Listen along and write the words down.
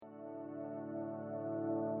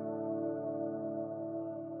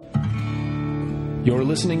You're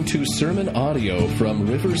listening to sermon audio from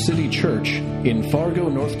River City Church in Fargo,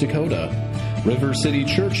 North Dakota. River City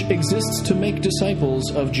Church exists to make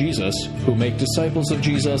disciples of Jesus, who make disciples of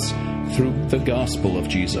Jesus through the gospel of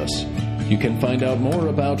Jesus. You can find out more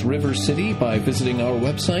about River City by visiting our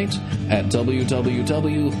website at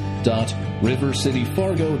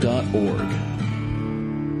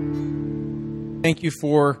www.rivercityfargo.org. Thank you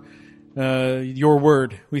for your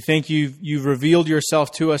word. We thank you've revealed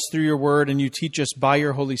yourself to us through your word, and you teach us by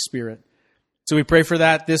your Holy Spirit. So we pray for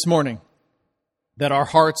that this morning, that our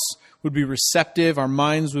hearts would be receptive, our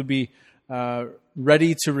minds would be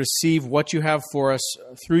ready to receive what you have for us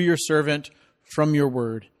through your servant from your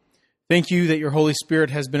word. Thank you that your Holy Spirit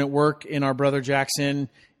has been at work in our brother Jackson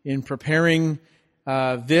in preparing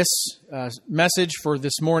this message for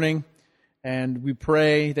this morning. And we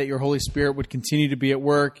pray that your Holy Spirit would continue to be at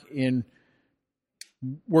work in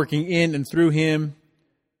working in and through him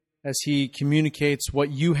as he communicates what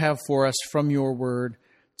you have for us from your word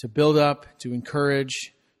to build up, to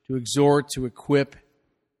encourage, to exhort, to equip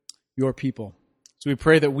your people. So we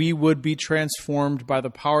pray that we would be transformed by the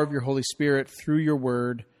power of your Holy Spirit through your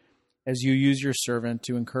word as you use your servant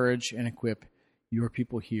to encourage and equip your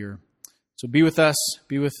people here. So be with us,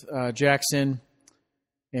 be with Jackson,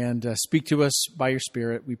 and speak to us by your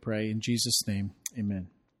Spirit, we pray. In Jesus' name, amen.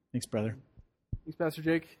 Thanks, brother. Thanks, Pastor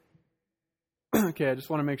Jake. Okay, I just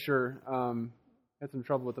want to make sure. Had some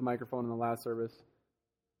trouble with the microphone in the last service.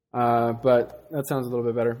 But that sounds a little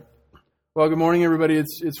bit better. Well, good morning, everybody.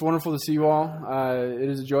 It's wonderful to see you all. It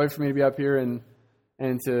is a joy for me to be up here and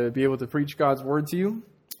to be able to preach God's word to you.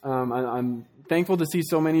 I'm thankful to see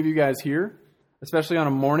so many of you guys here, especially on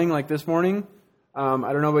a morning like this morning. I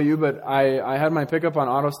don't know about you, but I had my pickup on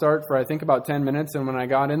auto start for I think about 10 minutes, and when I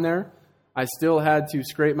got in there, I still had to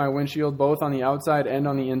scrape my windshield both on the outside and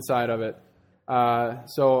on the inside of it.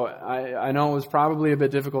 So I know it was probably a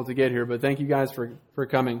bit difficult to get here, but thank you guys for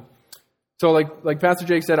coming. So like Pastor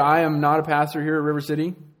Jake said, I am not a pastor here at River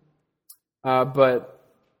City, but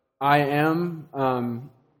I am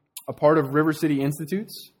a part of River City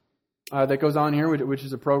Institutes that goes on here, which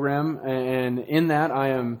is a program, and in that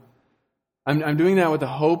I'm doing that with the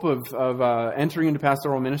hope of entering into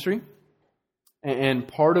pastoral ministry. And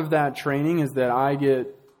part of that training is that I get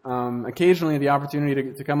occasionally the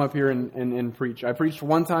opportunity to come up here and preach. I preached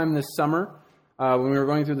one time this summer when we were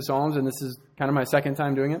going through the Psalms, and this is kind of my second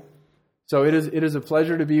time doing it. So it is a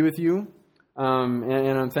pleasure to be with you,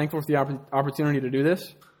 and I'm thankful for the opportunity to do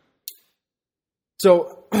this.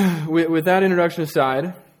 So with that introduction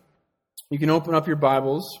aside, you can open up your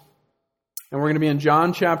Bibles. And we're going to be in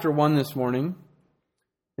John chapter 1 this morning.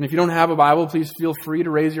 And if you don't have a Bible, please feel free to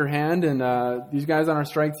raise your hand. And these guys on our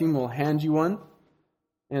strike team will hand you one.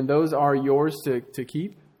 And those are yours to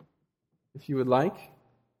keep, if you would like.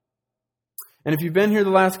 And if you've been here the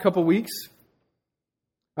last couple weeks,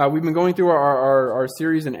 we've been going through our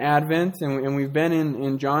series in Advent. And we've been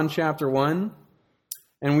in John chapter 1.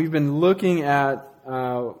 And we've been looking at,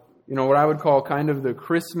 what I would call kind of the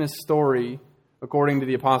Christmas story according to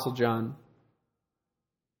the Apostle John.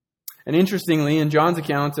 And interestingly, in John's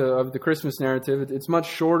account of the Christmas narrative, it's much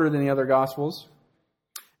shorter than the other Gospels.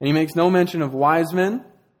 And he makes no mention of wise men,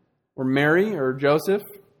 or Mary, or Joseph,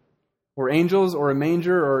 or angels, or a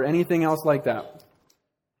manger, or anything else like that.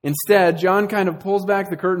 Instead, John kind of pulls back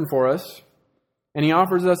the curtain for us, and he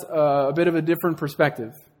offers us a bit of a different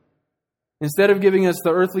perspective. Instead of giving us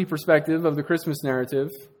the earthly perspective of the Christmas narrative,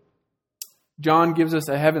 John gives us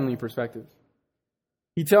a heavenly perspective.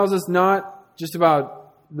 He tells us not just about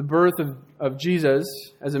the birth of Jesus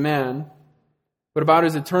as a man, but about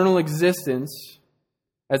his eternal existence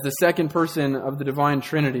as the second person of the divine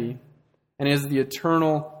Trinity and as the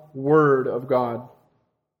eternal Word of God.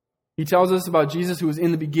 He tells us about Jesus who was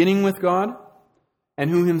in the beginning with God and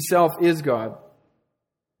who himself is God,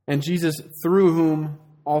 and Jesus through whom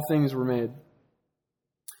all things were made.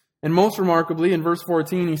 And most remarkably, in verse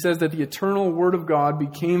 14, he says that the eternal Word of God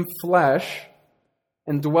became flesh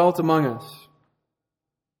and dwelt among us.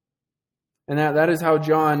 And that is how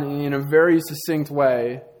John, in a very succinct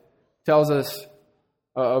way, tells us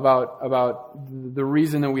about the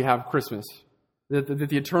reason that we have Christmas. That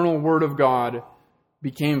the eternal Word of God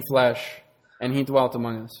became flesh and he dwelt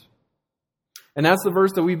among us. And that's the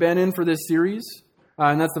verse that we've been in for this series.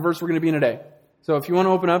 And that's the verse we're going to be in today. So if you want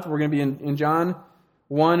to open up, we're going to be in John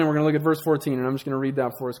 1 and we're going to look at verse 14. And I'm just going to read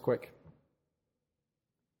that for us quick.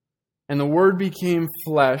 And the Word became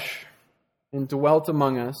flesh and dwelt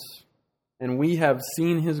among us, and we have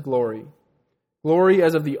seen his glory. Glory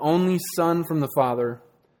as of the only Son from the Father,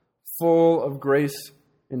 full of grace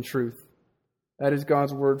and truth. That is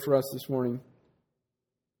God's word for us this morning.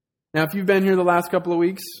 Now, if you've been here the last couple of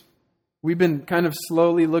weeks, we've been kind of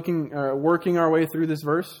slowly working our way through this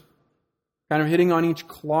verse, kind of hitting on each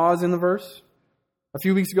clause in the verse. A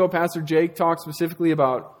few weeks ago, Pastor Jake talked specifically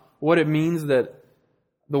about what it means that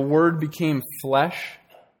the Word became flesh,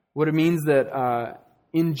 what it means that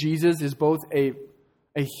in Jesus is both a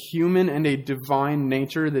human and a divine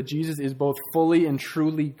nature, that Jesus is both fully and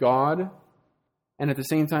truly God, and at the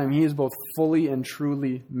same time, He is both fully and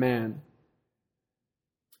truly man.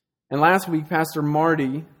 And last week, Pastor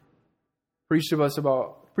Marty preached to us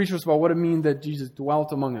about what it means that Jesus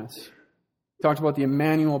dwelt among us. He talked about the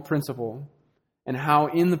Emmanuel principle and how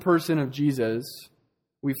in the person of Jesus,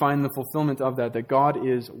 we find the fulfillment of that God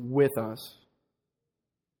is with us.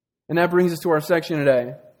 And that brings us to our section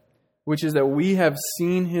today, which is that we have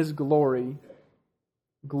seen His glory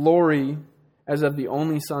as of the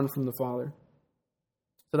only Son from the Father.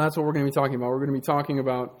 So that's what we're going to be talking about. We're going to be talking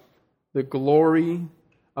about the glory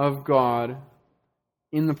of God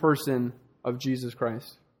in the person of Jesus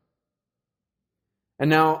Christ. And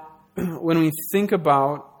now, when we think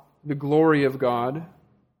about the glory of God,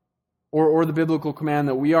 or the biblical command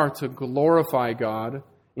that we are to glorify God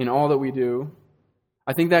in all that we do,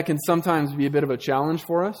 I think that can sometimes be a bit of a challenge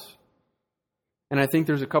for us. And I think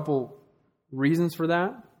there's a couple reasons for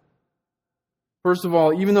that. First of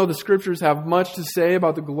all, even though the Scriptures have much to say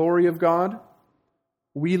about the glory of God,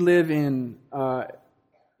 we live in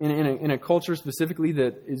a culture specifically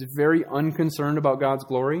that is very unconcerned about God's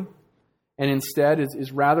glory, and instead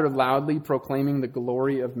is rather loudly proclaiming the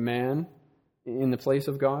glory of man in the place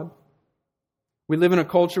of God. We live in a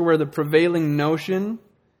culture where the prevailing notion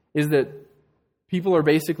is that people are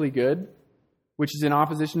basically good, which is in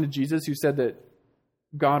opposition to Jesus, who said that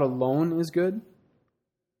God alone is good.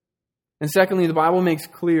 And secondly, the Bible makes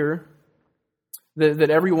clear that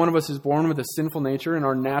every one of us is born with a sinful nature, and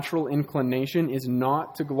our natural inclination is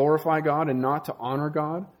not to glorify God and not to honor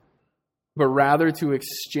God, but rather to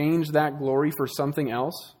exchange that glory for something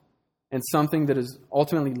else and something that is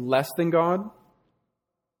ultimately less than God.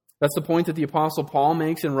 That's the point that the Apostle Paul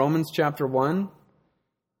makes in Romans chapter 1.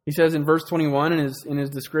 He says in verse 21 in his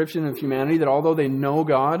description of humanity that although they know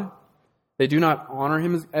God, they do not honor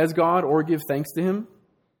Him as God or give thanks to Him,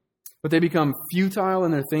 but they become futile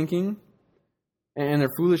in their thinking, and their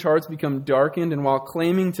foolish hearts become darkened, and while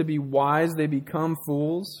claiming to be wise, they become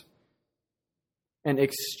fools and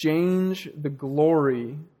exchange the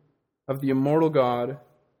glory of the immortal God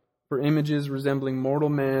for images resembling mortal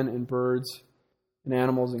man and birds and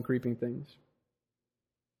animals and creeping things.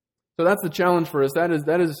 So that's the challenge for us. That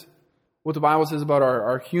is what the Bible says about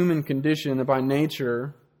our human condition, that by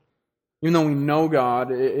nature, even though we know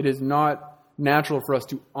God, it is not natural for us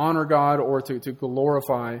to honor God or to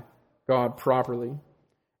glorify God properly.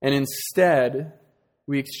 And instead,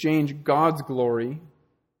 we exchange God's glory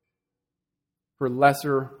for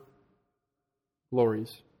lesser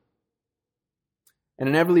glories. And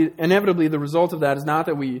inevitably, the result of that is not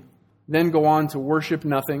that we then go on to worship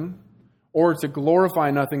nothing or to glorify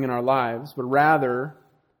nothing in our lives, but rather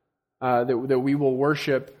that we will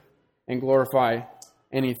worship and glorify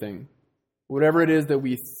anything. Whatever it is that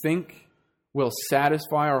we think will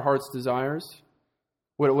satisfy our heart's desires,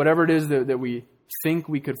 whatever it is that we think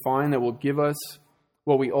we could find that will give us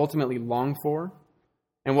what we ultimately long for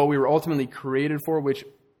and what we were ultimately created for, which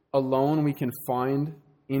alone we can find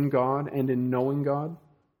in God and in knowing God.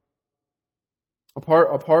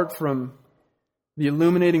 Apart from the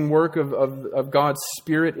illuminating work of God's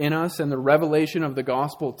Spirit in us and the revelation of the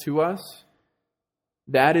gospel to us,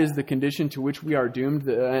 that is the condition to which we are doomed,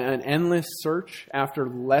 an endless search after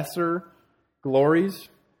lesser glories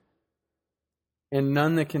and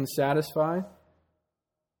none that can satisfy.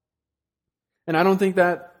 And I don't think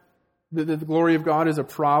that the glory of God is a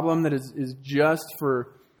problem that is just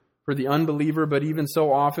for the unbeliever, but even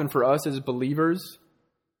so often for us as believers,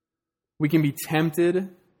 we can be tempted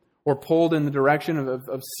or pulled in the direction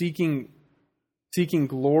of seeking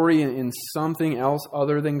glory in something else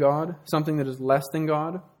other than God, something that is less than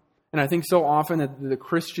God. And I think so often that the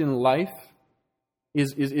Christian life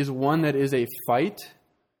is one that is a fight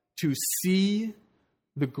to see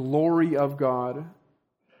the glory of God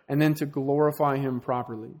and then to glorify Him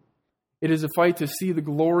properly. It is a fight to see the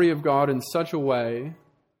glory of God in such a way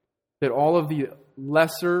that all of the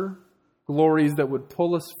lesser glories that would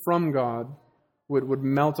pull us from God would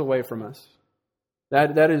melt away from us.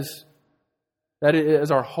 That is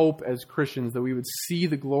our hope as Christians, that we would see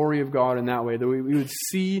the glory of God in that way, that we would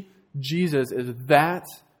see Jesus as that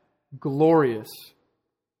glorious.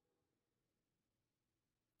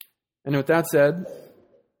 And with that said,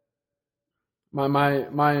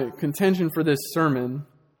 my contention for this sermon,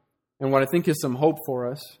 and what I think is some hope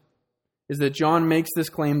for us, is that John makes this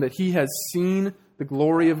claim that he has seen the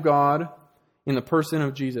glory of God in the person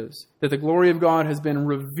of Jesus, that the glory of God has been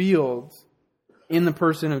revealed in the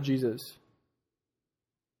person of Jesus.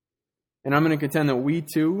 And I'm going to contend that we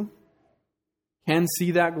too can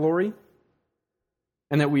see that glory,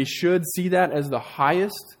 and that we should see that as the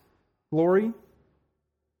highest glory,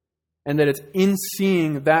 and that it's in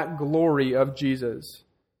seeing that glory of Jesus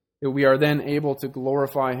that we are then able to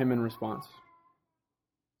glorify him in response.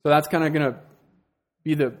 So that's kind of going to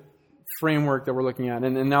be the framework that we're looking at.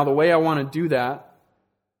 And now the way I want to do that,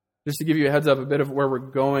 just to give you a heads up a bit of where we're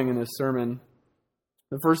going in this sermon,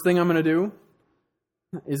 the first thing I'm going to do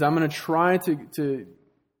is I'm going to try to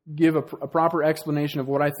give a proper explanation of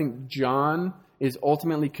what I think John is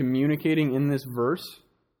ultimately communicating in this verse.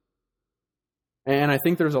 And I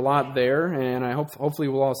think there's a lot there, and I hopefully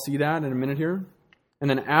we'll all see that in a minute here. And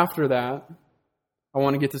then after that, I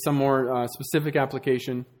want to get to some more specific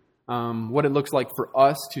application, what it looks like for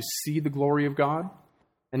us to see the glory of God,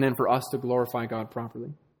 and then for us to glorify God properly.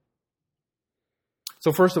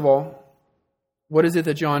 So first of all, what is it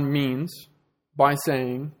that John means by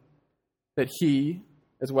saying that he,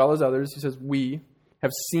 as well as others, he says we,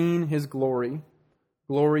 have seen his glory.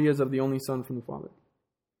 Glory is of the only Son from the Father.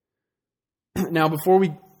 Now, before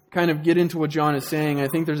we kind of get into what John is saying, I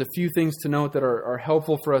think there's a few things to note that are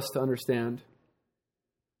helpful for us to understand.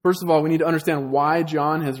 First of all, we need to understand why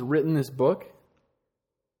John has written this book.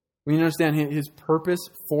 We need to understand his purpose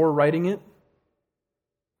for writing it.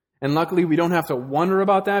 And luckily, we don't have to wonder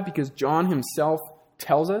about that because John himself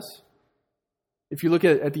tells us. If you look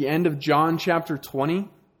at the end of John chapter 20,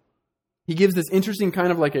 he gives this interesting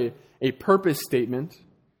kind of like a purpose statement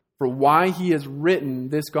for why he has written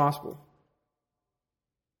this gospel.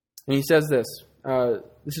 And he says this.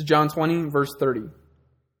 This is John 20, verse 30.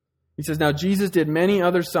 He says, "Now Jesus did many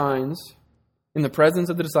other signs in the presence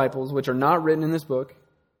of the disciples, which are not written in this book,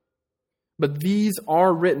 but these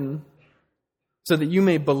are written so that you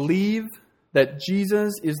may believe that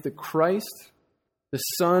Jesus is the Christ, the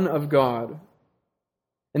Son of God,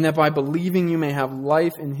 and that by believing you may have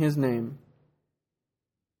life in his name."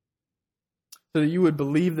 So that you would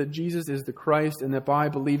believe that Jesus is the Christ, and that by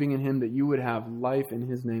believing in him that you would have life in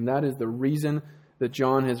his name. That is the reason that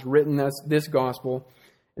John has written this gospel,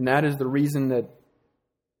 and that is the reason that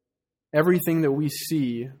everything that we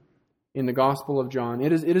see in the Gospel of John,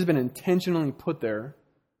 it has been intentionally put there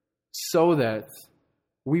so that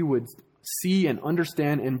we would see and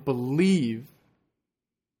understand and believe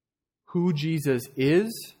who Jesus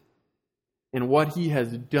is and what he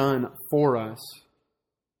has done for us,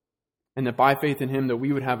 and that by faith in him that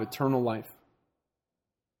we would have eternal life.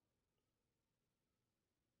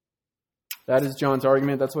 That is John's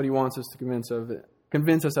argument. That's what he wants us to convince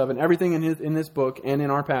us of, and everything in this book and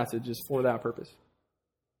in our passage is for that purpose.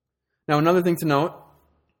 Now, another thing to note,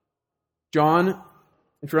 John,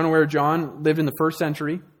 if you're unaware, John lived in the first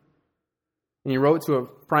century, and he wrote to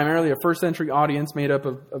primarily a first century audience made up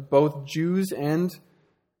of both Jews and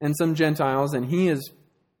some Gentiles, and he is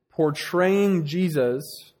portraying Jesus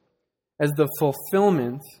as the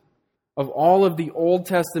fulfillment of all of the Old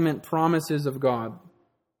Testament promises of God.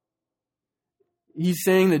 He's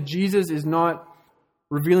saying that Jesus is not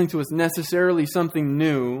revealing to us necessarily something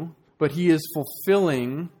new, but he is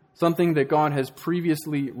fulfilling something that God has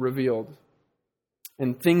previously revealed,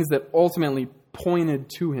 and things that ultimately pointed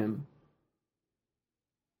to him.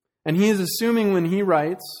 And he is assuming when he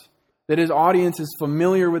writes that his audience is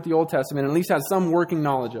familiar with the Old Testament, at least has some working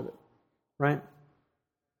knowledge of it, right?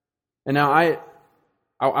 And now I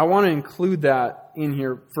want to include that in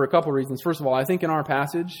here for a couple of reasons. First of all, I think in our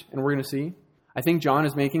passage, and we're going to see, I think John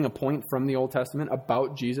is making a point from the Old Testament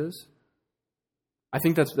about Jesus. I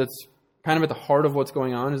think that's kind of at the heart of what's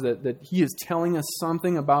going on, is that he is telling us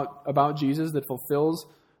something about Jesus that fulfills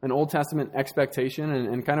an Old Testament expectation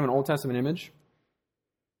and kind of an Old Testament image.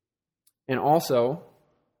 And also,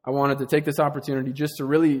 I wanted to take this opportunity just to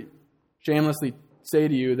really shamelessly say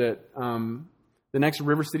to you that the next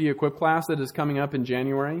River City Equip class that is coming up in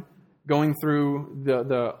January, going through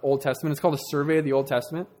the Old Testament, it's called a Survey of the Old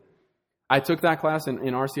Testament. I took that class in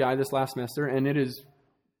RCI this last semester, and it is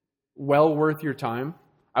well worth your time.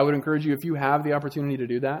 I would encourage you, if you have the opportunity to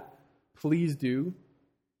do that, please do.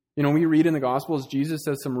 You know, we read in the Gospels, Jesus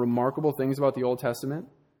says some remarkable things about the Old Testament.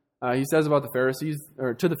 He says about the Pharisees,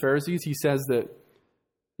 or to the Pharisees, he says that,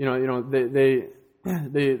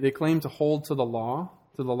 they claim to hold to the law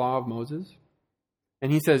of Moses.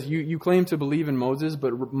 And he says, you claim to believe in Moses,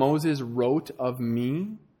 but Moses wrote of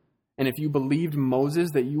me. And if you believed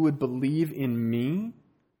Moses, that you would believe in me.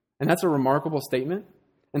 And that's a remarkable statement.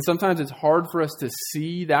 And sometimes it's hard for us to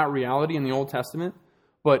see that reality in the Old Testament.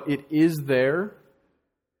 but it is there.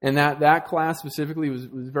 And that class specifically was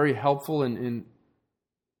very helpful in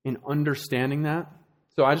understanding that.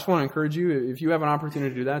 So I just want to encourage you, if you have an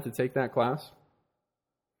opportunity to do that, to take that class.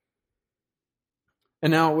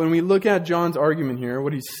 And now, when we look at John's argument here,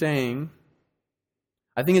 what he's saying,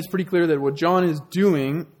 I think it's pretty clear that what John is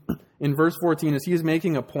doing in verse 14 is he is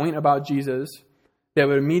making a point about Jesus that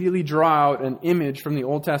would immediately draw out an image from the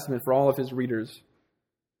Old Testament for all of his readers,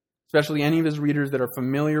 especially any of his readers that are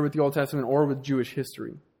familiar with the Old Testament or with Jewish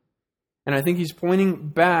history. And I think he's pointing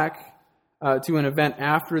back to an event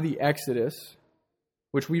after the Exodus,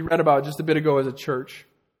 which we read about just a bit ago as a church.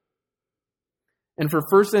 And for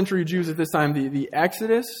first century Jews at this time, the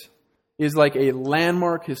Exodus is like a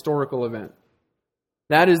landmark historical event.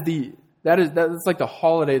 That's like the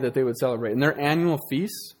holiday that they would celebrate. In their annual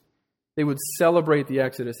feasts, they would celebrate the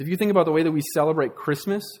Exodus. If you think about the way that we celebrate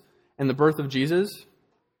Christmas and the birth of Jesus,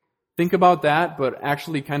 think about that, but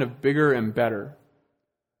actually kind of bigger and better.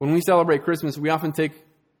 When we celebrate Christmas, we often take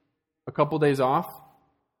a couple days off,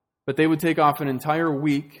 but they would take off an entire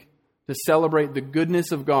week to celebrate the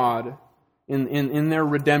goodness of God in their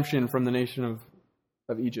redemption from the nation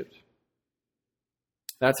of Egypt.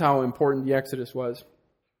 That's how important the Exodus was.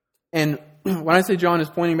 And when I say John is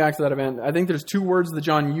pointing back to that event, I think there's two words that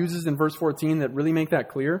John uses in verse 14 that really make that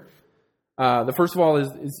clear. The first of all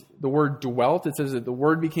is the word dwelt. It says that the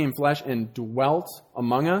Word became flesh and dwelt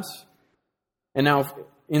among us. And now,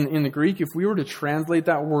 in the Greek, if we were to translate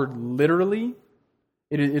that word literally,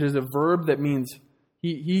 it is a verb that means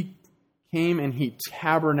he came and he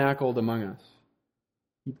tabernacled among us.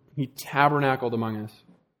 He tabernacled among us.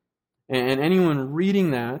 And anyone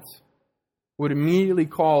reading that would immediately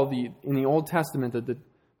call in the Old Testament that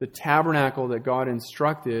the tabernacle that God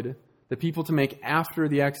instructed the people to make after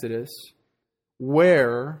the Exodus,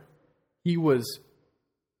 where he was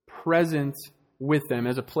present with them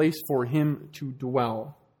as a place for him to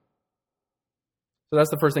dwell. So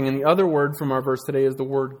that's the first thing. And the other word from our verse today is the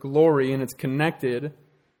word glory, and it's connected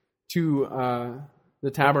to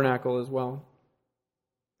the tabernacle as well.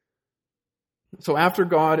 So after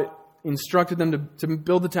God instructed them to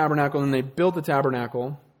build the tabernacle, and they built the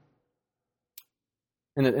tabernacle,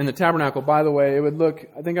 and the tabernacle, by the way, it would look,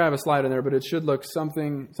 I think I have a slide in there, but it should look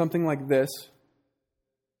something like this.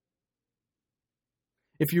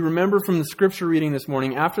 If you remember from the scripture reading this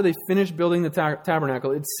morning, after they finished building the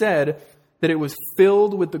tabernacle, it said that it was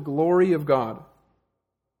filled with the glory of God.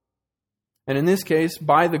 And in this case,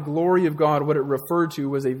 by the glory of God, what it referred to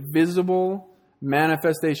was a visible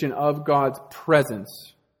manifestation of God's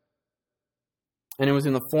presence. And it was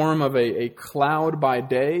in the form of a cloud by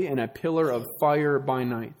day and a pillar of fire by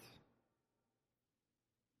night.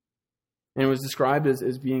 And it was described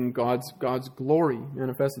as being God's glory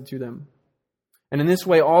manifested to them. And in this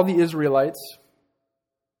way, all the Israelites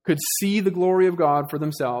could see the glory of God for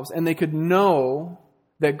themselves, and they could know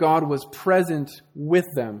that God was present with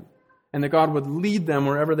them, and that God would lead them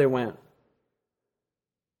wherever they went.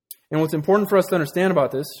 And what's important for us to understand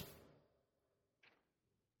about this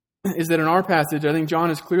is that in our passage, I think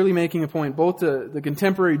John is clearly making a point, both to the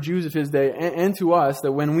contemporary Jews of his day and to us,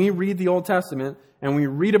 that when we read the Old Testament and we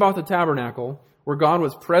read about the tabernacle, where God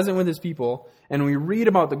was present with his people, and we read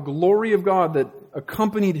about the glory of God that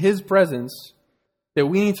accompanied his presence, that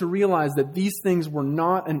we need to realize that these things were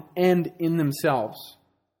not an end in themselves.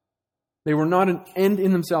 They were not an end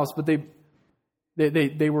in themselves, but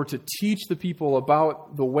they were to teach the people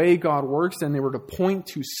about the way God works, and they were to point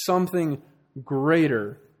to something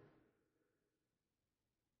greater.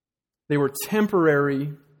 They were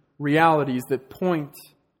temporary realities that point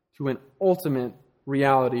to an ultimate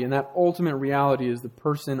reality, and that ultimate reality is the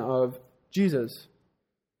person of Jesus.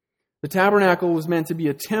 The tabernacle was meant to be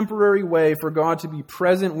a temporary way for God to be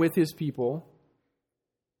present with his people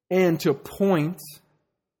and to point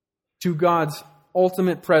to God's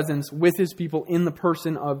ultimate presence with his people in the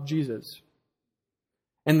person of Jesus.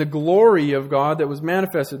 And the glory of God that was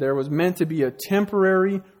manifested there was meant to be a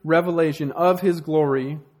temporary revelation of his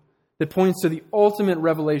glory that points to the ultimate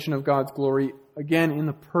revelation of God's glory, again, in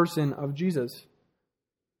the person of Jesus.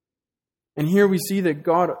 And here we see that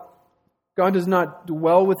God does not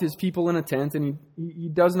dwell with his people in a tent, and he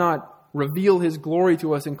does not reveal his glory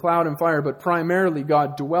to us in cloud and fire, but primarily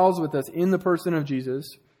God dwells with us in the person of Jesus,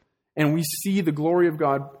 and we see the glory of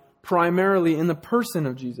God primarily in the person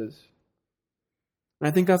of Jesus. And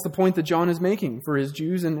I think that's the point that John is making for his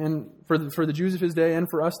Jews and for the Jews of his day and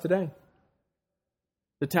for us today.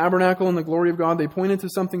 The tabernacle and the glory of God, they pointed to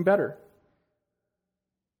something better.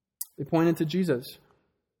 They pointed to Jesus.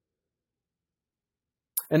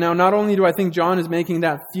 And now, not only do I think John is making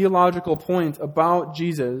that theological point about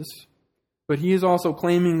Jesus, but he is also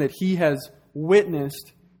claiming that he has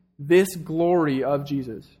witnessed this glory of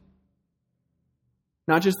Jesus.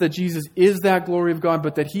 Not just that Jesus is that glory of God,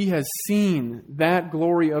 but that he has seen that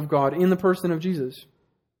glory of God in the person of Jesus.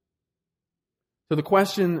 So the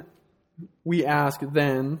question we ask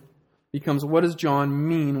then becomes, what does John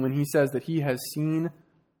mean when he says that he has seen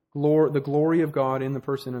the glory of God in the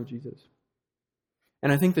person of Jesus?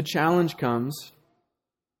 And I think the challenge comes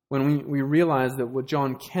when we realize that what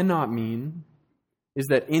John cannot mean is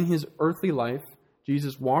that in his earthly life,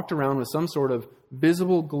 Jesus walked around with some sort of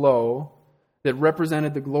visible glow that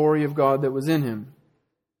represented the glory of God that was in him.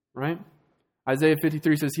 Right? Isaiah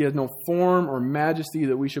 53 says he has no form or majesty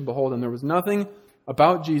that we should behold him. There was nothing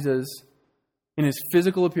about Jesus in his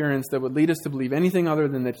physical appearance that would lead us to believe anything other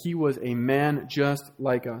than that he was a man just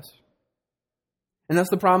like us. And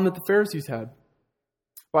that's the problem that the Pharisees had.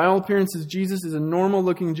 By all appearances, Jesus is a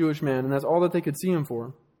normal-looking Jewish man, and that's all that they could see him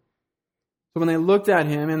for. So when they looked at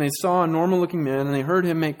him and they saw a normal-looking man and they heard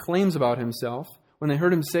him make claims about himself, when they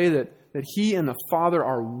heard him say that he and the Father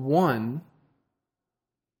are one,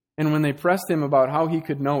 and when they pressed him about how he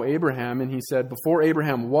could know Abraham, and he said, before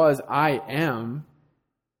Abraham was, I am,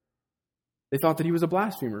 they thought that he was a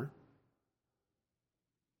blasphemer.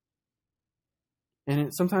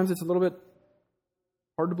 And sometimes it's a little bit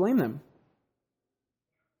hard to blame them.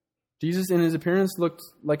 Jesus in his appearance looked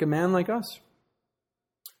like a man like us.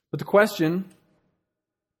 But the question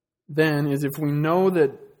then is, if we know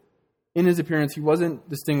that in his appearance he wasn't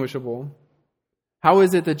distinguishable, how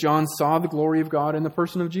is it that John saw the glory of God in the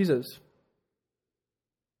person of Jesus?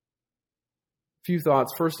 A few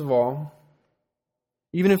thoughts. First of all,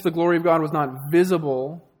 even if the glory of God was not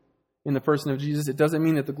visible in the person of Jesus, it doesn't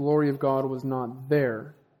mean that the glory of God was not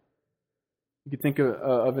there. You could think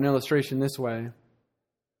of an illustration this way.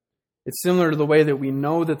 It's similar to the way that we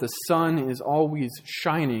know that the sun is always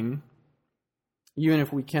shining, even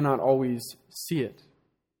if we cannot always see it.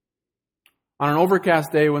 On an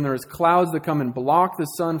overcast day, when there's clouds that come and block the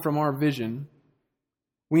sun from our vision,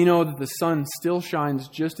 we know that the sun still shines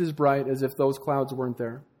just as bright as if those clouds weren't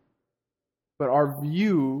there. But our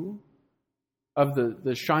view of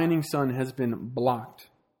the shining sun has been blocked.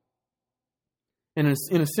 And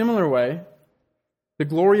in a similar way, the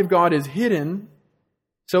glory of God is hidden,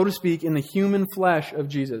 so to speak, in the human flesh of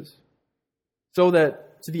Jesus, so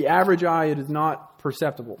that to the average eye it is not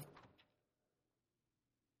perceptible.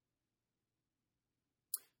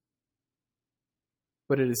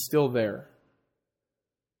 But it is still there.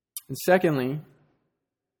 And secondly,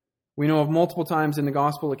 we know of multiple times in the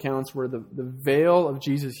gospel accounts where the veil of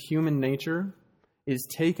Jesus' human nature is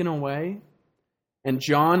taken away, and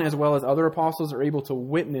John, as well as other apostles, are able to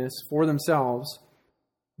witness for themselves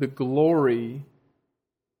the glory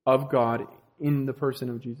of God in the person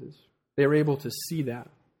of Jesus. They are able to see that.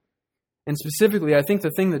 And specifically, I think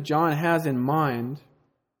the thing that John has in mind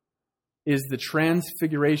is the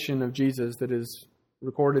transfiguration of Jesus that is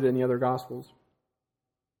recorded in the other Gospels.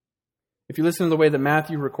 If you listen to the way that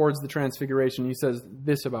Matthew records the transfiguration, he says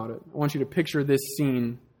this about it. I want you to picture this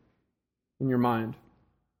scene in your mind.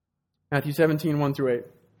 Matthew 17, 1 through 8.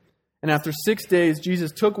 And after 6 days,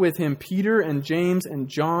 Jesus took with him Peter and James and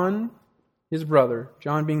John, his brother,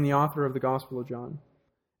 John being the author of the Gospel of John,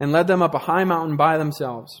 and led them up a high mountain by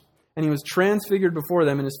themselves. And he was transfigured before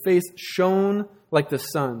them, and his face shone like the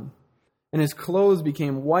sun, and his clothes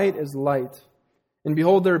became white as light. And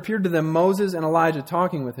behold, there appeared to them Moses and Elijah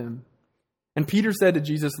talking with him. And Peter said to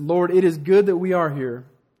Jesus, Lord, it is good that we are here.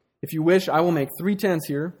 If you wish, I will make 3 tents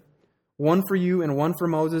here, one for you and one for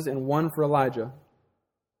Moses and one for Elijah.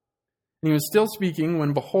 And he was still speaking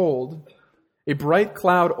when, behold, a bright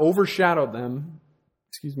cloud overshadowed them,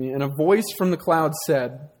 and a voice from the cloud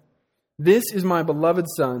said, This is my beloved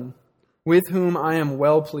Son, with whom I am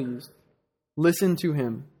well pleased. Listen to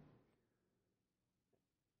him.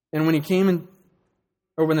 And when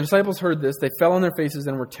when the disciples heard this, they fell on their faces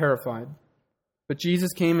and were terrified. But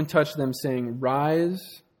Jesus came and touched them, saying,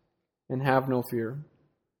 Rise and have no fear.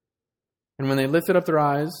 And when they lifted up their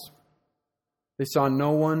eyes, they saw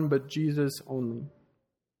no one but Jesus only.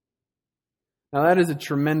 Now that is a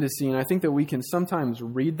tremendous scene. I think that we can sometimes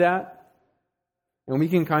read that, and we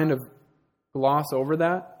can kind of gloss over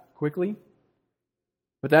that quickly.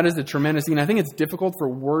 But that is a tremendous scene. I think it's difficult for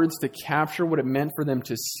words to capture what it meant for them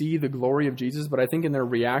to see the glory of Jesus, but I think in their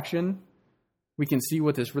reaction, we can see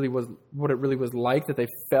what it really was like, that they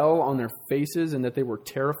fell on their faces and that they were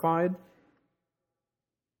terrified.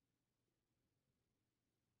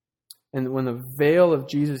 And when the veil of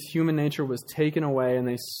Jesus' human nature was taken away and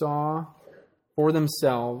they saw for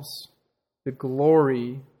themselves the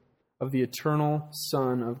glory of the eternal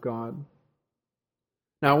Son of God.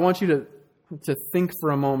 Now I want you to to think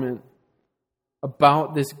for a moment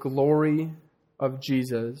about this glory of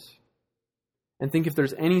Jesus and think if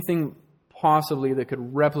there's anything possibly that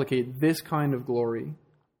could replicate this kind of glory.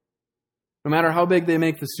 No matter how big they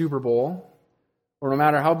make the Super Bowl, or no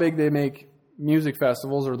matter how big they make music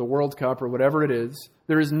festivals or the World Cup or whatever it is,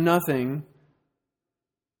 there is nothing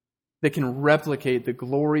that can replicate the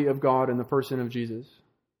glory of God in the person of Jesus.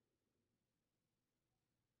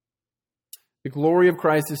 The glory of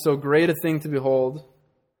Christ is so great a thing to behold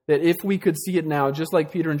that if we could see it now, just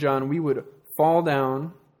like Peter and John, we would fall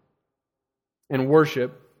down and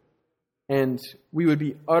worship, and we would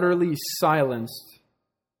be utterly silenced,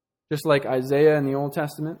 just like Isaiah in the Old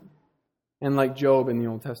Testament and like Job in the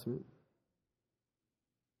Old Testament.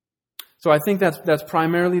 So I think that's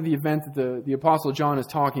primarily the event that the Apostle John is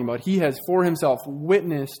talking about. He has for himself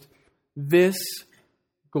witnessed this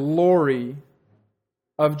glory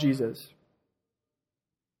of Jesus.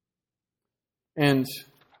 And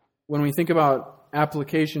when we think about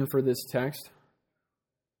application for this text,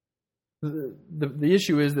 the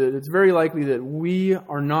issue is that it's very likely that we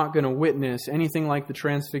are not going to witness anything like the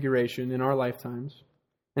Transfiguration in our lifetimes.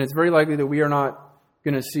 And it's very likely that we are not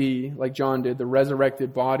going to see, like John did, the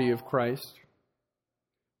resurrected body of Christ.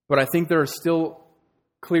 But I think there are still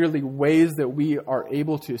clearly ways that we are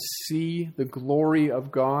able to see the glory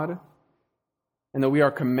of God, and that we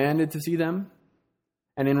are commanded to see them,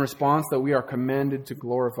 and in response that we are commanded to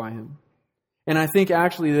glorify Him. And I think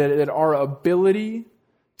actually that our ability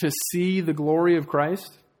to see the glory of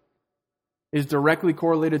Christ is directly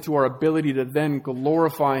correlated to our ability to then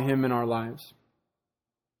glorify Him in our lives.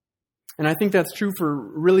 And I think that's true for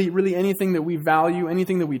really anything that we value,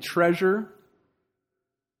 anything that we treasure,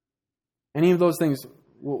 any of those things,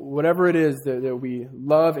 whatever it is that we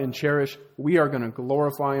love and cherish, we are going to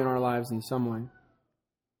glorify in our lives in some way.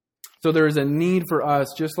 So there is a need for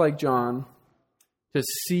us, just like John, to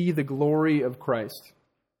see the glory of Christ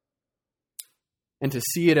and to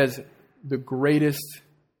see it as the greatest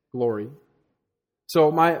glory.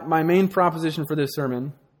 So my main proposition for this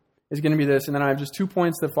sermon is going to be this, and then I have just 2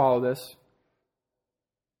 points that follow this.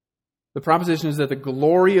 The proposition is that the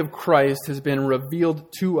glory of Christ has been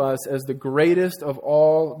revealed to us as the greatest of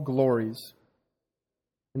all glories.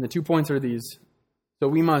 And the 2 points are these. So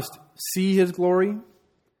we must see His glory,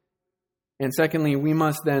 and secondly, we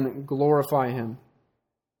must then glorify Him.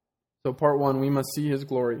 So part one, we must see His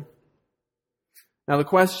glory. Now the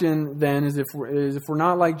question then is if we're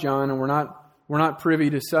not like John and we're not privy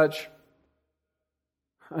to such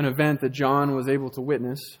an event that John was able to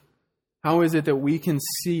witness, how is it that we can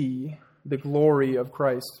see the glory of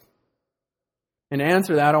Christ? And to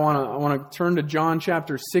answer that, I want to turn to John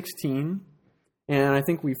chapter 16, and I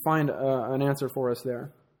think we find an answer for us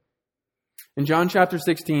there. In John chapter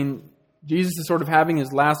 16, Jesus is sort of having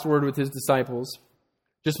his last word with his disciples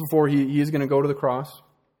just before he is going to go to the cross.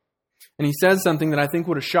 And he says something that I think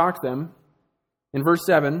would have shocked them. In verse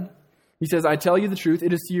 7, he says, "I tell you the truth,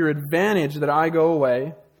 it is to your advantage that I go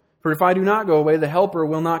away. For if I do not go away, the Helper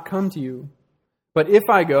will not come to you. But if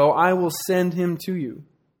I go, I will send him to you."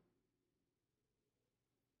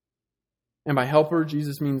 And by Helper,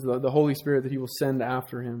 Jesus means the Holy Spirit that He will send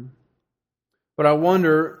after Him. But I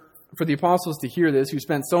wonder, for the apostles to hear this, who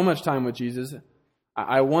spent so much time with Jesus,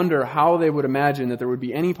 I wonder how they would imagine that there would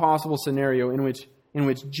be any possible scenario in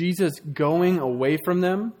which Jesus going away from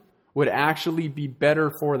them would actually be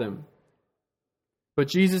better for them. But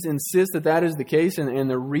Jesus insists that is the case, and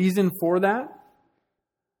the reason for that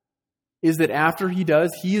is that after He does,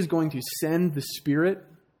 He is going to send the Spirit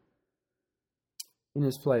in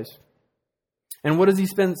His place. And what does He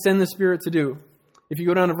send the Spirit to do? If you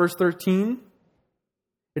go down to verse 13,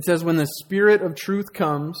 it says, "When the Spirit of truth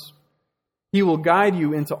comes, He will guide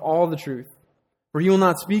you into all the truth. For He will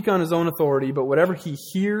not speak on His own authority, but whatever He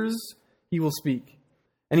hears, He will speak.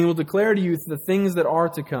 And He will declare to you the things that are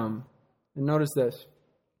to come." And notice this.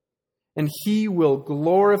 "And He will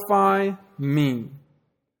glorify Me,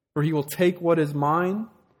 for He will take what is mine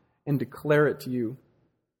and declare it to you."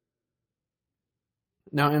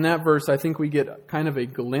 Now, in that verse, I think we get kind of a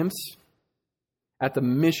glimpse at the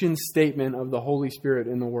mission statement of the Holy Spirit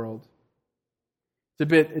in the world.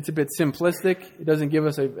 It's a bit simplistic. It doesn't give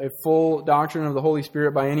us a full doctrine of the Holy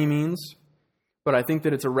Spirit by any means, but I think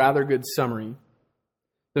that it's a rather good summary.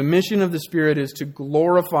 The mission of the Spirit is to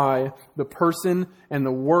glorify the person and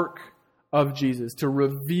the work of Jesus, to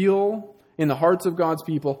reveal in the hearts of God's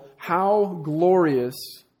people how glorious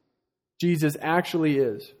Jesus actually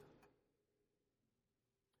is.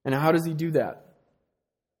 And how does He do that?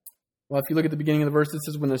 Well, if you look at the beginning of the verse, it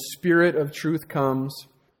says, "When the Spirit of truth comes,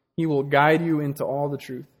 He will guide you into all the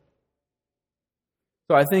truth."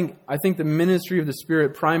 So I think the ministry of the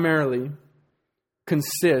Spirit primarily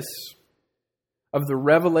consists of the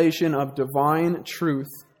revelation of divine truth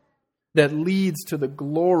that leads to the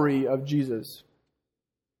glory of Jesus.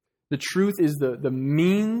 The truth is the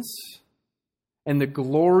means, and the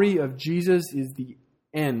glory of Jesus is the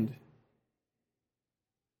end.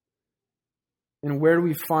 And where do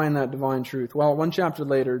we find that divine truth? Well, one chapter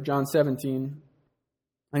later, John 17,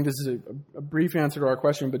 I think this is a brief answer to our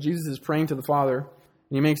question, but Jesus is praying to the Father,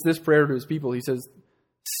 and he makes this prayer to his people. He says,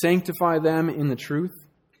 "Sanctify them in the truth.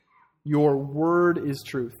 Your word is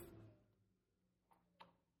truth."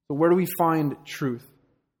 So where do we find truth?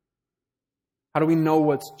 How do we know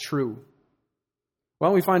what's true?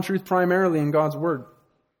 Well, we find truth primarily in God's word.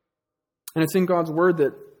 And it's in God's word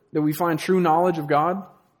that we find true knowledge of God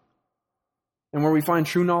and where we find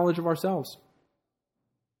true knowledge of ourselves.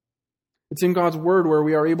 It's in God's word where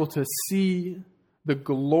we are able to see the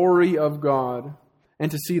glory of God and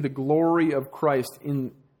to see the glory of Christ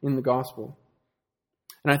in the gospel.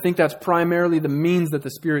 And I think that's primarily the means that the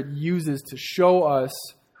Spirit uses to show us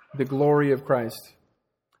the glory of Christ.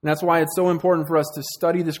 And that's why it's so important for us to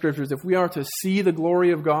study the Scriptures. If we are to see the glory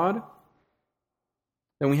of God,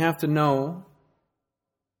 then we have to know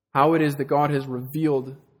how it is that God has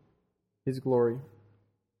revealed His glory.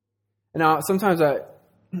 And now, sometimes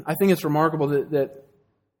I think it's remarkable that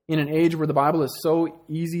in an age where the Bible is so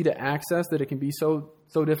easy to access that it can be so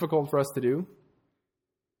difficult for us to do,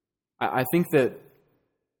 I think that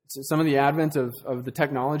some of the advent of the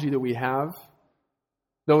technology that we have,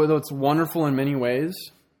 though it's wonderful in many ways,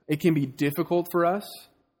 it can be difficult for us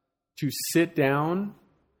to sit down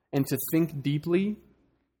and to think deeply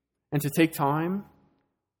and to take time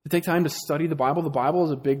to study the Bible. The Bible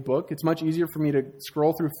is a big book. It's much easier for me to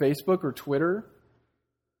scroll through Facebook or Twitter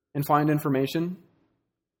and find information.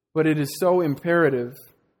 But it is so imperative,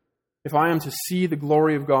 if I am to see the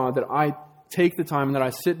glory of God, that I take the time and that I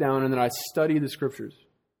sit down and that I study the Scriptures.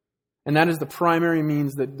 And that is the primary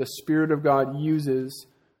means that the Spirit of God uses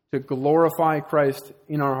to glorify Christ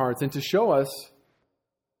in our hearts and to show us,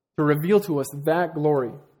 to reveal to us that glory.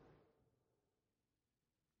 And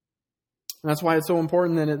that's why it's so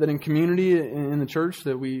important that in community, in the church,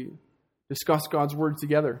 that we discuss God's Word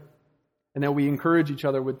together and that we encourage each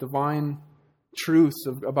other with divine truths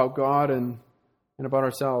about God and about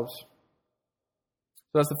ourselves.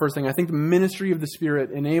 So that's the first thing. I think the ministry of the Spirit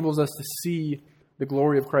enables us to see the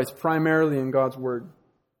glory of Christ primarily in God's Word.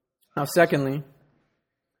 Now, secondly,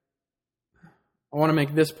 I want to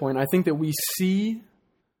make this point. I think that we see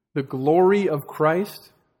the glory of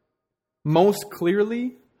Christ most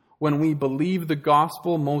clearly when we believe the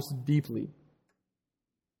gospel most deeply.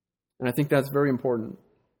 And I think that's very important.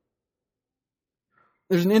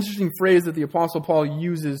 There's an interesting phrase that the Apostle Paul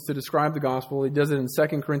uses to describe the gospel. He does it in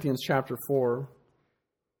 2 Corinthians chapter 4.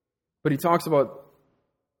 But he talks about,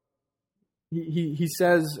 he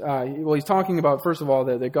says, he's talking about, first of all,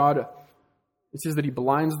 that God, it says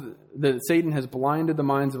that Satan has blinded the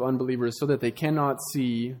minds of unbelievers so that they cannot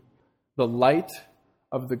see the light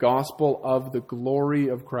of the gospel of the glory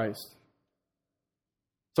of Christ.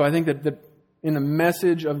 So I think that in the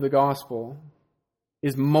message of the gospel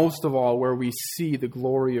is most of all where we see the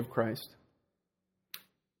glory of Christ.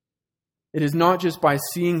 It is not just by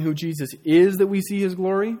seeing who Jesus is that we see His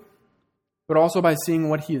glory, but also by seeing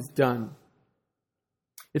what He has done.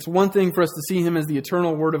 It's one thing for us to see Him as the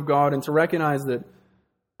eternal Word of God and to recognize that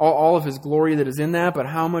all of His glory that is in that, but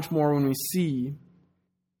how much more when we see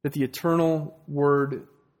that the eternal Word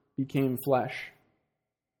became flesh.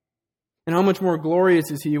 And how much more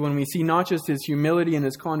glorious is He when we see not just His humility and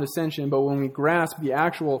His condescension, but when we grasp the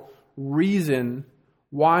actual reason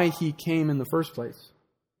why He came in the first place.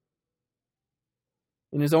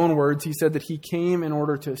 In His own words, He said that He came in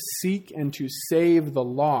order to seek and to save the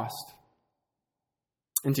lost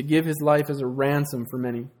and to give His life as a ransom for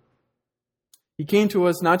many. He came to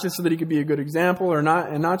us not just so that He could be a good example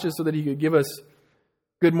and not just so that He could give us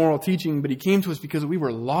good moral teaching, but He came to us because we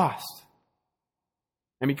were lost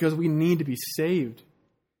and because we need to be saved.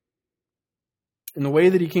 And the way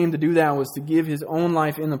that He came to do that was to give His own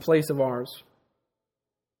life in the place of ours.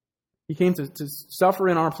 He came to suffer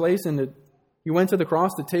in our place, and He went to the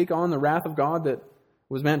cross to take on the wrath of God that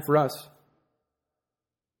was meant for us.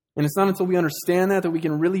 And it's not until we understand that we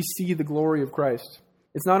can really see the glory of Christ.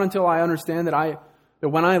 It's not until I understand that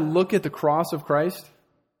when I look at the cross of Christ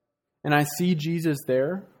and I see Jesus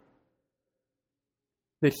there,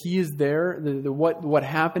 that He is there, what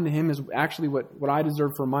happened to Him is actually what I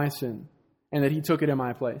deserve for my sin, and that He took it in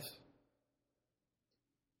my place.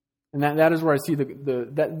 And that is where I see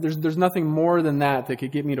that there's nothing more than that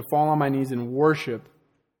could get me to fall on my knees and worship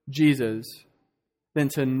Jesus than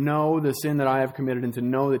to know the sin that I have committed and to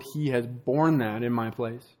know that He has borne that in my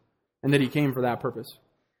place and that He came for that purpose.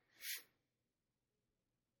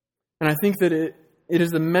 And I think that it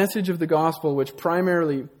is the message of the gospel which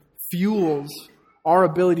primarily fuels our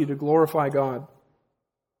ability to glorify God.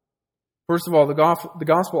 First of all, the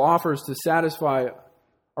gospel offers to satisfy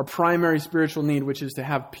our primary spiritual need, which is to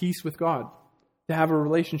have peace with God, to have a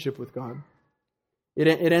relationship with God.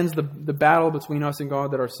 It ends the battle between us and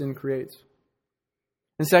God that our sin creates.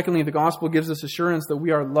 And secondly, the gospel gives us assurance that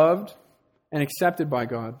we are loved and accepted by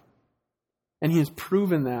God. And He has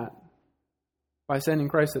proven that by sending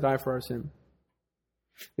Christ to die for our sin.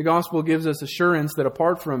 The gospel gives us assurance that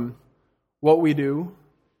apart from what we do,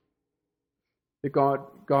 that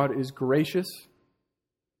God is gracious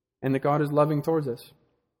and that God is loving towards us.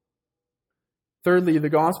 Thirdly, the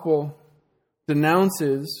gospel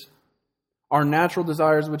denounces our natural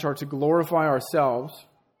desires, which are to glorify ourselves.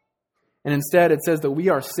 And instead, it says that we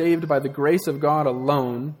are saved by the grace of God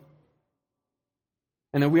alone,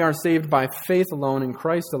 and that we are saved by faith alone in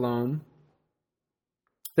Christ alone.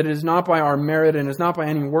 That it is not by our merit and it is not by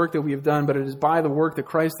any work that we have done, but it is by the work that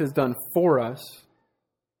Christ has done for us.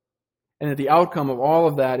 And that the outcome of all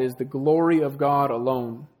of that is the glory of God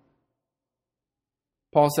alone.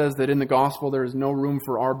 Paul says that in the gospel there is no room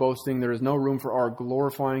for our boasting, there is no room for our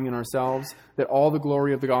glorifying in ourselves, that all the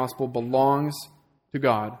glory of the gospel belongs to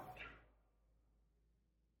God.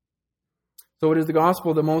 So it is the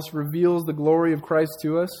gospel that most reveals the glory of Christ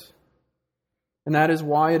to us, and that is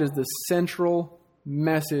why it is the central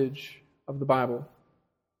message of the Bible.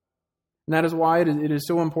 And that is why it is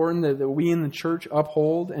so important that we in the church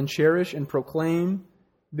uphold and cherish and proclaim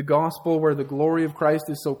the gospel where the glory of Christ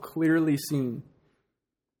is so clearly seen.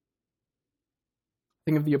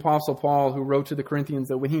 Think of the Apostle Paul, who wrote to the Corinthians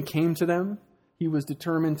that when he came to them, he was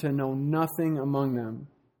determined to know nothing among them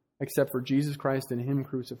except for Jesus Christ and Him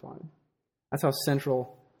crucified. That's how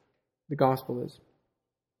central the gospel is.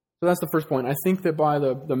 So that's the first point. I think that by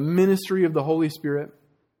the ministry of the Holy Spirit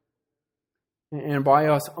and by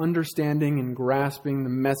us understanding and grasping the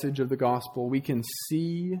message of the gospel, we can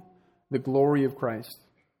see the glory of Christ.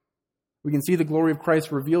 We can see the glory of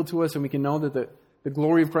Christ revealed to us, and we can know that the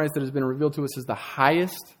glory of Christ that has been revealed to us is the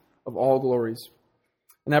highest of all glories.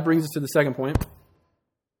 And that brings us to the second point.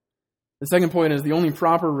 The second point is the only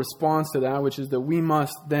proper response to that, which is that we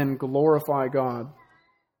must then glorify God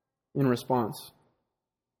in response.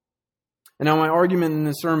 And now my argument in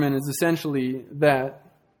this sermon is essentially that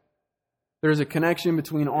there's a connection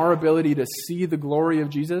between our ability to see the glory of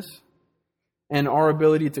Jesus and our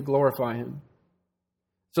ability to glorify Him.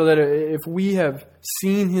 So that if we have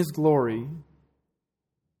seen His glory,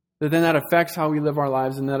 then that affects how we live our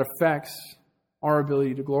lives, and that affects our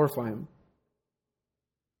ability to glorify Him.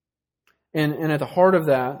 And at the heart of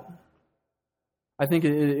that, I think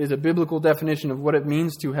it is a biblical definition of what it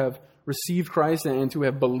means to have received Christ and to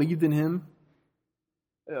have believed in Him.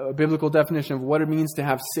 A biblical definition of what it means to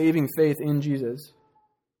have saving faith in Jesus.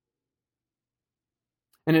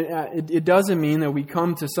 And it doesn't mean that we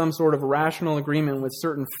come to some sort of rational agreement with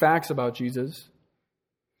certain facts about Jesus.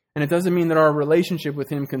 And it doesn't mean that our relationship with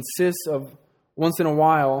Him consists of, once in a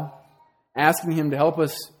while, asking Him to help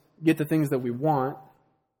us get the things that we want.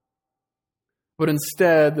 But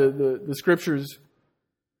instead, the Scriptures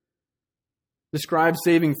describe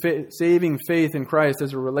saving faith in Christ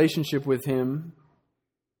as a relationship with Him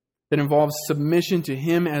that involves submission to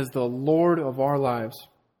Him as the Lord of our lives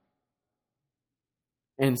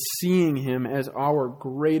and seeing Him as our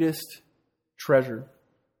greatest treasure.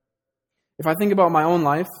 If I think about my own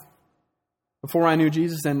life, before I knew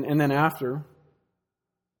Jesus and then after,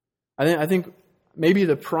 I think maybe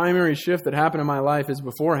the primary shift that happened in my life is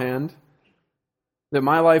beforehand, that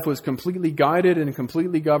my life was completely guided and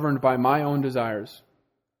completely governed by my own desires.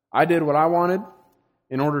 I did what I wanted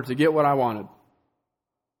in order to get what I wanted.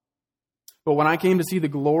 But when I came to see the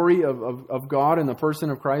glory of God in the person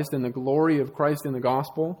of Christ and the glory of Christ in the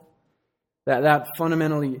gospel, that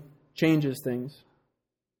fundamentally changes things.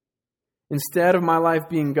 Instead of my life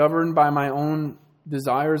being governed by my own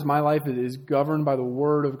desires, my life is governed by the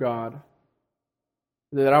Word of God.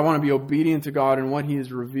 That I want to be obedient to God in what He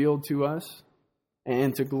has revealed to us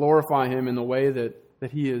and to glorify Him in the way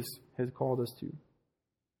that He has called us to.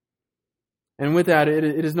 And with that,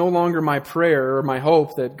 it is no longer my prayer or my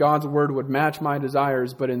hope that God's Word would match my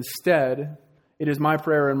desires, but instead, it is my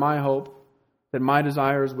prayer and my hope that my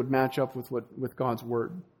desires would match up with God's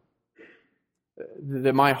Word.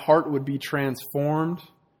 That my heart would be transformed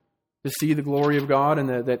to see the glory of God, and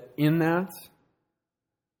that in that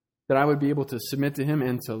I would be able to submit to Him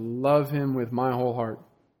and to love Him with my whole heart.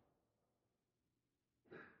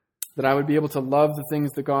 that I would be able to love the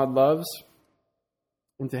things that God loves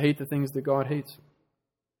and to hate the things that God hates.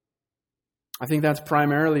 I think that's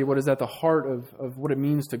primarily what is at the heart of what it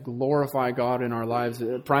means to glorify God in our lives.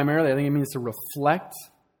 Primarily, I think it means to reflect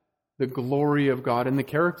the glory of God and the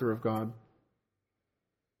character of God.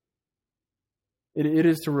 It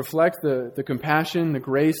is to reflect the compassion, the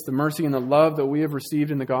grace, the mercy, and the love that we have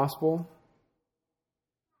received in the gospel.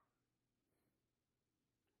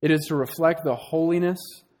 It is to reflect the holiness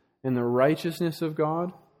and the righteousness of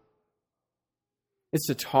God. It's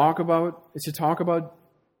to talk about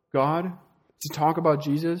God. It's to talk about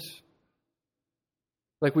Jesus.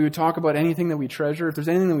 Like we would talk about anything that we treasure. If there's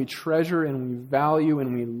anything that we treasure and we value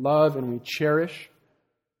and we love and we cherish,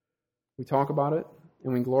 we talk about it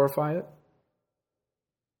and we glorify it.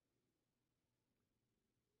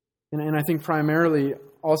 And I think primarily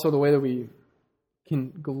also the way that we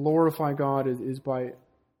can glorify God is by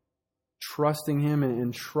trusting Him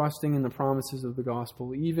and trusting in the promises of the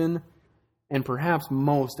gospel, even and perhaps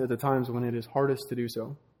most at the times when it is hardest to do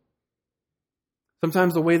so.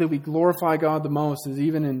 Sometimes the way that we glorify God the most is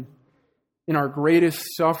even in our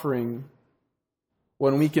greatest suffering,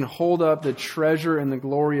 when we can hold up the treasure and the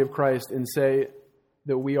glory of Christ and say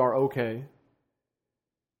that we are okay.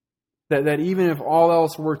 That even if all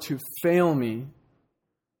else were to fail me,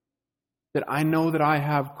 that I know that I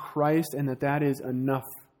have Christ and that is enough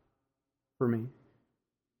for me.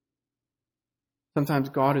 Sometimes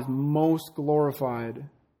God is most glorified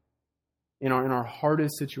in our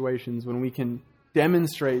hardest situations when we can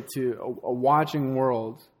demonstrate to a watching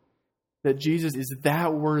world that Jesus is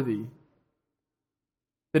that worthy,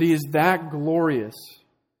 that He is that glorious.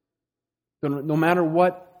 No matter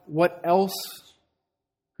what else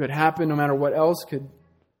could happen, no matter what else could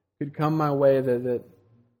come my way, that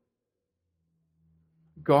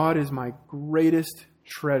God is my greatest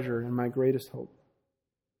treasure and my greatest hope.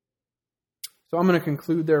 So I'm going to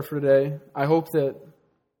conclude there for today. I hope that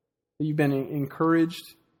you've been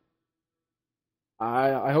encouraged.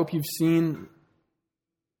 I hope you've seen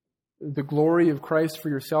the glory of Christ for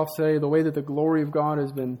yourself today, the way that the glory of God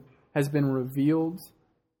has been revealed.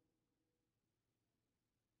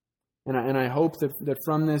 And I hope that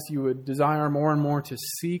from this you would desire more and more to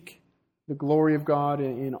seek the glory of God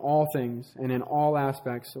in all things and in all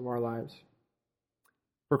aspects of our lives.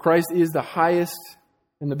 For Christ is the highest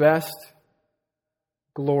and the best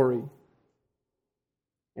glory.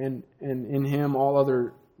 And in Him all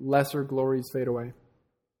other lesser glories fade away.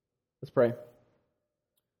 Let's pray.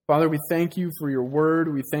 Father, we thank You for Your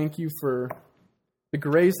word. We thank You for the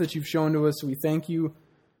grace that You've shown to us. We thank You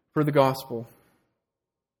for the gospel.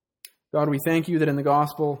 God, we thank You that in the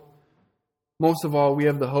gospel, most of all, we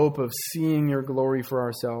have the hope of seeing Your glory for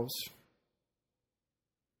ourselves.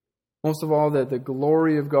 Most of all, that the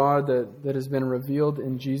glory of God that has been revealed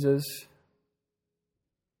in Jesus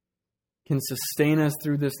can sustain us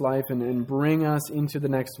through this life and bring us into the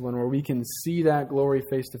next one where we can see that glory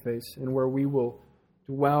face to face and where we will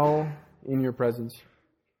dwell in Your presence.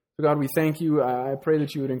 So God, we thank You. I pray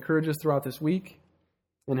that You would encourage us throughout this week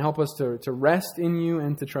and help us to rest in You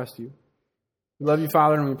and to trust You. We love You,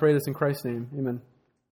 Father, and we pray this in Christ's name. Amen.